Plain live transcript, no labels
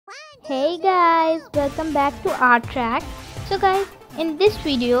Hey guys, welcome back to our track. So guys, in this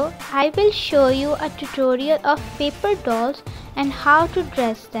video I will show you a tutorial of paper dolls and how to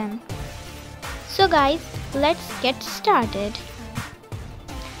dress them. So guys, let's get started.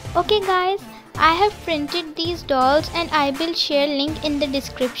 Okay guys, I have printed these dolls and I will share link in the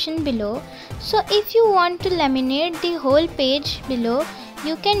description below. So if you want to laminate the whole page below,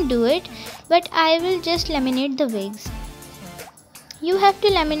 you can do it, but I will just laminate the wigs. You have to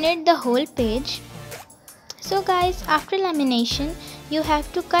laminate the whole page. So guys, after lamination you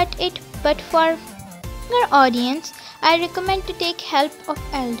have to cut it, but for your audience I recommend to take help of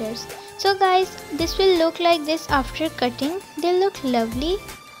elders. So guys, this will look like this after cutting. They look lovely.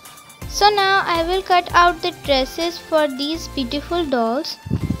 So now I will cut out the dresses for these beautiful dolls,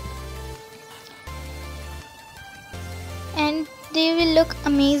 and they will look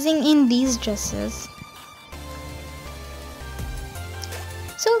amazing in these dresses.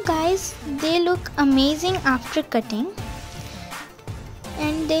 So guys, they look amazing after cutting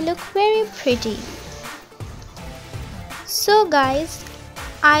and they look very pretty. So guys,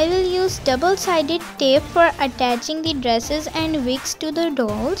 I will use double-sided tape for attaching the dresses and wigs to the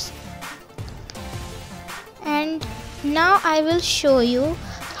dolls. And now I will show you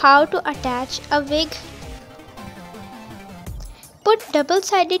how to attach a wig. Put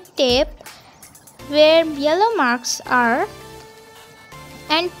double-sided tape where yellow marks are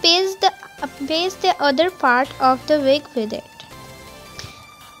and paste the other part of the wig with it.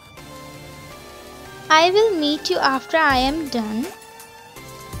 I will meet you after I am done.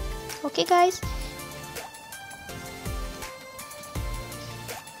 Okay guys.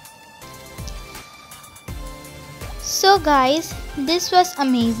 So guys, this was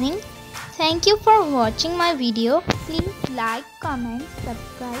amazing. Thank you for watching my video. Please like, comment,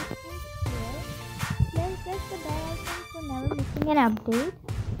 subscribe and share. Then press the bell icon for never missing an update.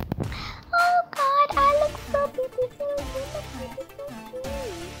 Oh God, I look so beautiful.